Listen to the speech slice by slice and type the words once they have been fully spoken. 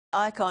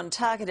Icon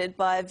targeted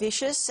by a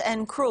vicious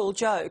and cruel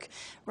joke.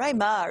 Ray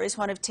Maher is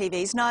one of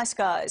TV's nice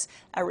guys,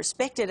 a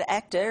respected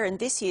actor and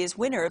this year's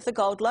winner of the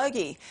Gold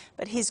Logie.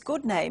 But his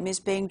good name is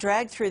being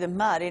dragged through the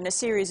mud in a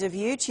series of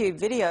YouTube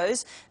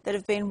videos that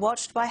have been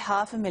watched by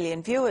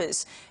 500,000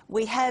 viewers.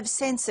 We have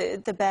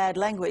censored the bad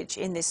language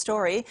in this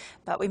story,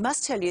 but we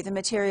must tell you the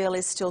material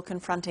is still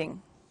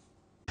confronting.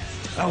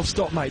 Oh,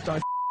 stop, mate,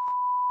 don't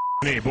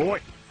here, boy.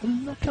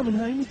 I'm not coming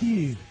home with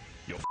you.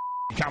 You're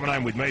coming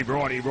home with me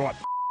right here, right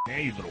now,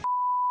 you little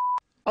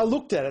I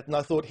looked at it and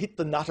I thought, hit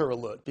the nutter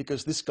alert,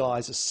 because this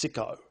guy's a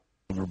sicko.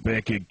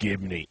 Rebecca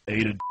Gibney,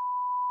 eat a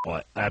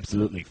I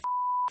absolutely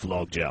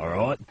flogged you,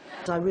 alright?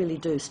 I really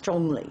do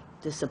strongly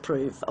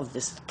disapprove of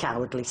this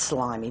cowardly,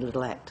 slimy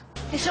little act.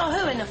 You saw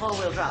who in the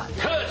four-wheel drive?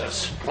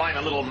 Curtis! Playing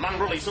a little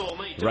mongrel, he saw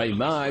me. Ray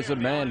Maher is a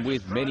man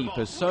with many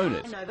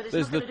personas.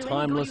 There's the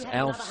timeless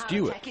Alf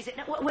Stewart.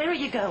 Where are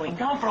you going? I'm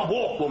going for a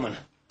walk, woman.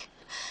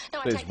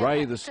 There's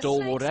Ray, the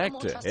stalwart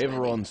actor,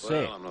 ever on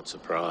set. Well, I'm not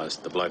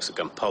surprised. The bloke's a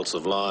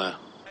compulsive liar.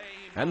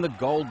 And the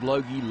Gold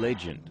Logie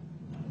legend.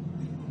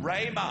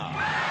 Ray Maher.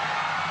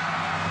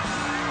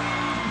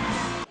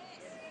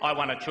 I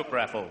won a chook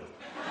raffle.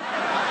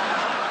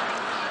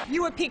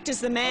 You were picked as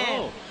the man.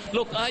 Oh,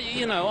 look,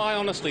 I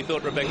honestly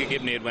thought Rebecca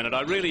Gibney had won it.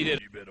 I really did.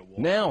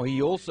 Now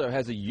he also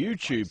has a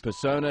YouTube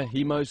persona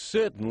he most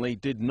certainly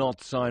did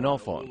not sign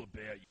off on.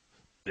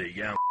 There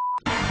you go.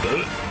 Out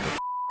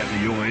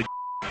of your head.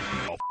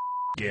 I'll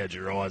gouge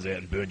your eyes out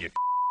and burn your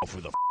off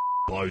with a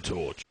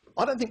blowtorch.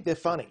 I don't think they're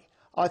funny.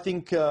 I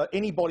think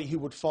anybody who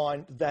would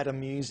find that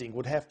amusing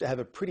would have to have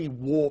a pretty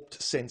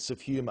warped sense of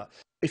humour.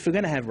 If we're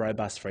going to have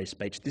robust free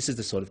speech, this is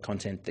the sort of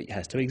content that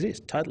has to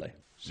exist, totally.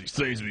 She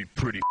seems to be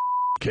pretty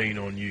keen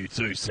on you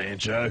too,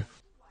 Sancho.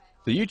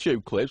 The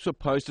YouTube clips were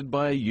posted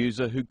by a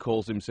user who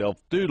calls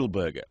himself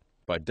Doodleburger.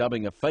 By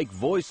dubbing a fake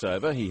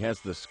voiceover, he has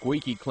the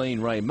squeaky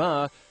clean Ray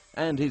Maher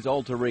and his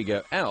alter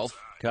ego Alf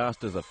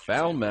cast as a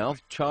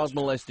foul-mouthed,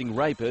 child-molesting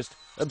rapist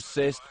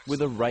obsessed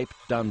with a rape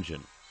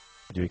dungeon.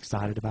 Are you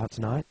excited about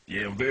tonight?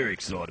 Yeah, I'm very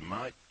excited,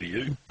 mate. Are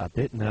you? A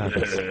bit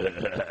nervous.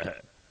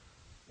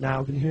 Now,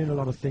 I've been hearing a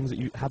lot of things that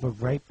you have a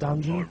rape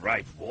dungeon. Oh,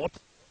 rape what?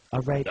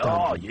 A rape dungeon.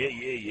 Oh,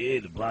 yeah,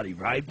 the bloody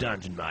rape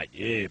dungeon, mate.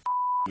 Yeah,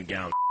 we're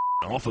going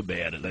off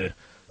about it.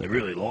 They're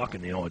really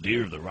liking the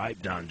idea of the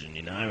rape dungeon,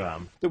 you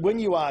know. But when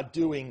you are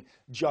doing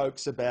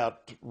jokes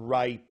about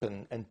rape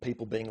and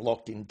people being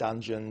locked in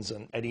dungeons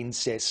and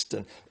incest,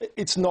 and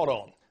it's not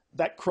on.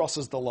 That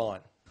crosses the line.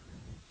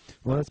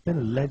 Well, it's been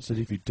alleged that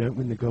if you don't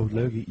win the Gold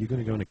Logie, you're going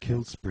to go on a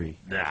kill spree.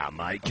 Nah,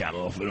 mate, come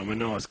off it. I'm a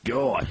nice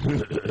guy.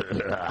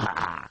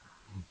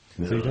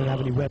 So you don't have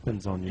any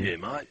weapons on you? Yeah,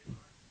 mate.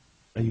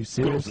 Are you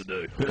serious? Of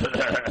course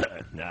I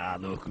do. Nah,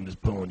 look, I'm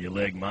just pulling your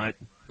leg, mate.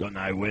 Got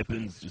no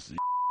weapons, just a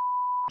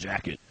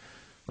jacket.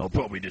 I'll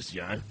probably just,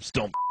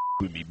 stomp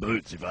with me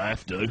boots if I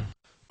have to.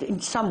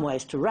 In some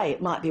ways, to Ray,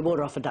 it might be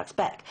water off a duck's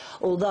back.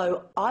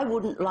 Although I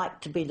wouldn't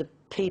like to be the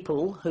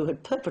people who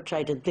had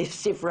perpetrated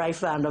this if Ray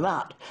found them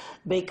out,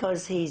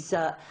 because he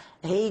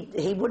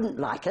wouldn't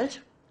like it,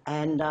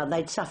 and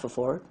they'd suffer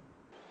for it.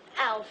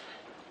 Alf.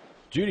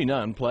 Judy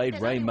Nunn played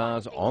Ray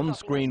Maher's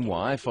on-screen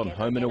wife on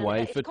Home and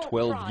Away for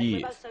 12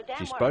 years.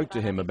 She spoke to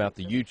him about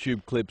the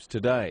YouTube clips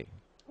today.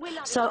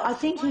 So I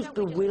think he's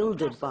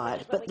bewildered by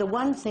it, but the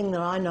one thing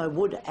that I know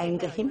would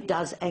anger him,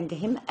 does anger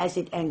him, as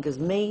it angers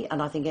me,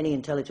 and I think any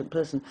intelligent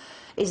person,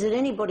 is that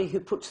anybody who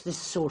puts this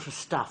sort of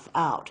stuff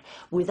out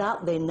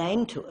without their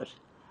name to it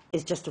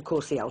is just, of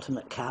course, the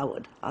ultimate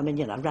coward. I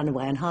mean, run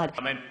away and hide.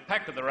 I mean,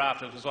 Pact of the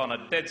Rafters was on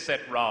a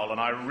dead-set roll,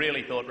 and I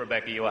really thought,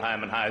 Rebecca, you were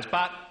home and hosed,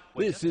 but...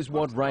 This is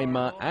what Ray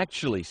Maher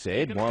actually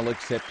said while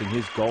accepting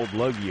his Gold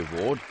Logie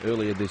Award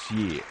earlier this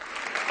year.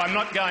 I'm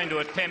not going to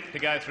attempt to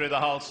go through the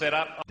whole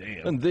setup.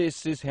 Damn. And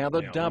this is how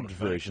the dubbed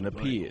version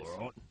appears.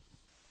 Right.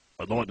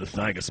 I'd like to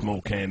thank a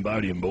small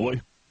Cambodian boy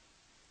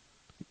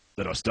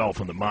that I stole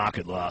from the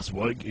market last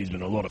week. He's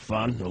been a lot of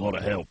fun, a lot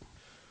of help.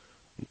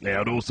 Now,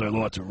 I'd also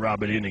like to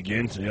rub it in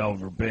again to the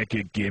old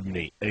Rebecca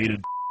Gibney. Eat a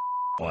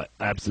I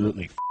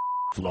absolutely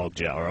flogged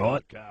you,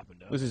 alright?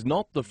 This is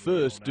not the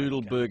first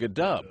Doodleburger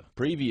dub.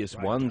 Previous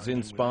ones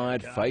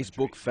inspired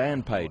Facebook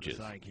fan pages.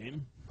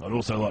 I'd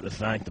also like to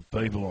thank the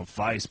people on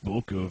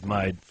Facebook who have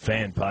made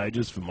fan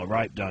pages for my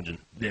rape dungeon.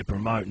 They're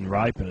promoting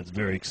rape and it's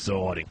very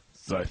exciting.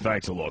 So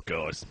thanks a lot,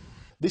 guys.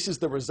 This is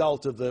the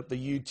result of the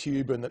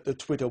YouTube and the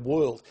Twitter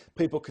world.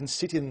 People can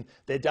sit in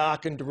their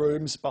darkened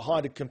rooms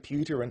behind a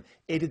computer and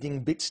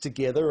editing bits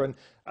together, and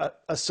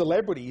a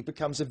celebrity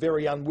becomes a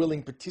very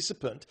unwilling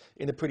participant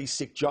in a pretty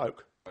sick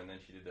joke.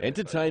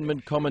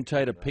 Entertainment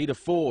commentator Peter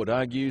Ford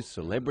argues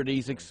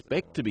celebrities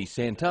expect to be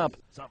sent up,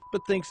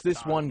 but thinks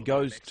this one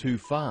goes too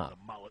far.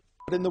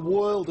 But in the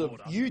world of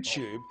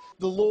YouTube,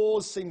 the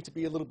laws seem to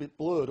be a little bit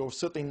blurred, or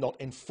certainly not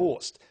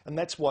enforced, and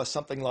that's why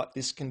something like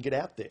this can get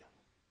out there.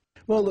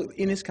 Well, look,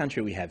 in this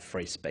country we have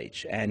free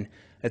speech, and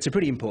it's a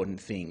pretty important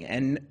thing.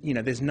 And,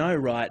 there's no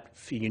right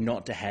for you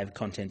not to have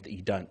content that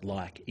you don't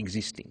like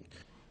existing.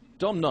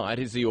 Dom Knight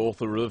is the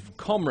author of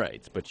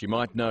Comrades, but you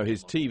might know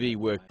his TV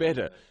work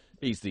better.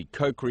 He's the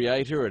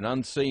co-creator and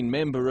unseen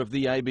member of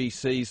the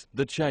ABC's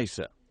The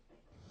Chaser.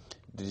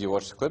 Did you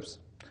watch the clips?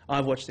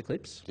 I've watched the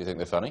clips. Do you think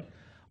they're funny?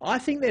 I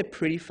think they're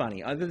pretty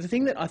funny. The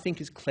thing that I think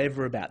is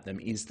clever about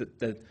them is that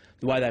the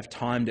way they've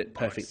timed it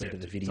perfectly to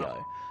the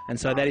video. And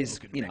so that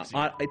is, you know,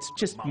 it's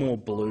just more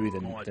blue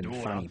than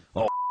funny.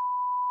 Oh,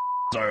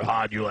 so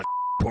hard you'll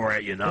pour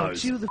out your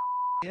nose. Chew the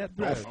out,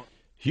 bro.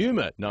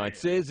 Humour, Knight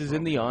says, is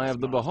in the eye of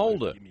the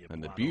beholder,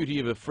 and the beauty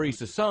of a free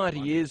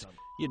society is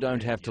you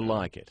don't have to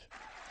like it.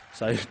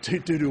 So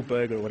Doodle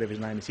Burger, or whatever his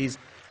name is,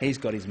 he's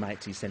got his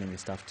mates he's sending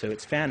this stuff to.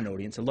 It's found an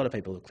audience. A lot of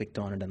people have clicked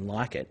on it and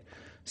like it.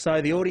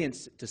 So the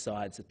audience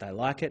decides that they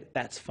like it,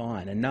 that's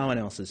fine, and no one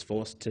else is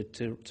forced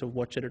to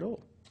watch it at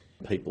all.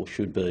 People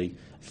should be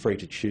free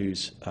to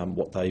choose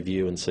what they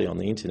view and see on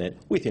the internet,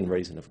 within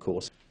reason, of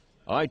course.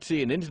 IT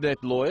and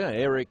internet lawyer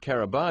Eric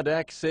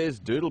Karabardak says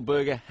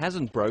Doodleburger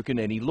hasn't broken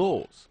any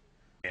laws.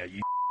 Now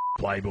you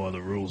play by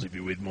the rules if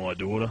you're with my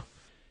daughter.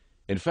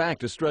 In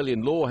fact,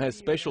 Australian law has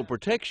special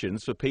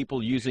protections for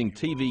people using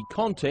TV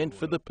content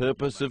for the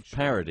purpose of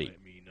parody.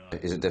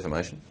 Is it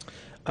defamation?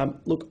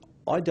 Look,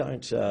 I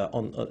don't,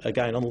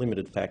 on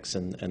limited facts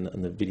and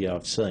the video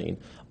I've seen,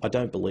 I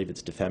don't believe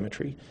it's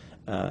defamatory,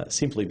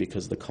 simply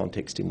because of the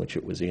context in which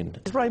it was in.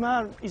 Ray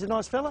Maher, he's a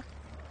nice fella.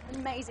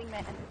 Amazing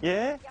man.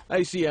 Yeah?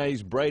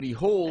 ACA's Brady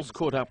Halls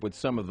caught up with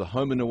some of the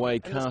Home and Away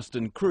cast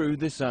and crew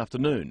this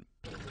afternoon.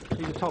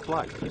 He's a top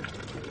bloke.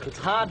 It's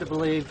hard to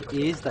believe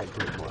he is that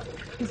good bloke.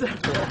 Is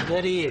that right?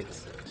 That he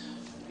is.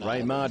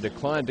 Ray Maher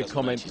declined to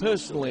comment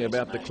personally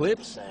about the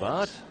clips,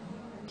 but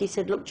He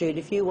said, look, Jude,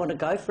 if you want to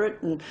go for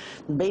it and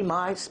be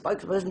my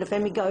spokesperson,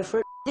 defend me, go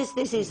for it.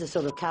 This is a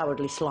sort of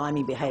cowardly,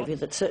 slimy behaviour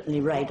that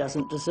certainly Ray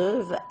doesn't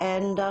deserve,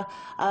 and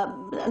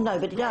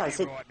nobody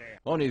does.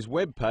 On his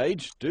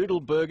webpage,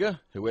 Doodleburger,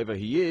 whoever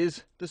he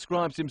is,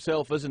 describes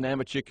himself as an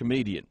amateur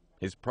comedian.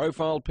 His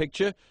profile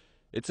picture,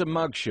 it's a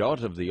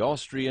mugshot of the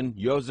Austrian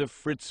Josef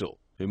Fritzl,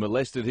 who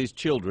molested his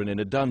children in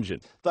a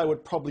dungeon. They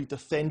would probably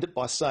defend it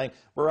by saying,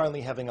 we're only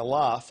having a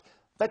laugh.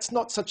 That's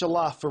not such a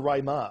laugh for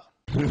Ray Maher.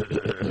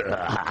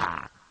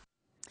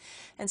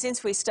 And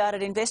since we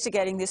started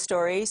investigating this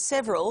story,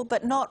 several,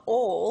 but not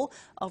all,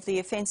 of the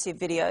offensive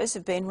videos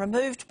have been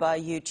removed by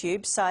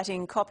YouTube,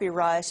 citing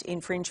copyright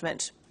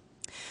infringement.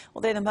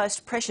 Well, they're the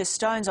most precious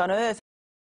stones on earth.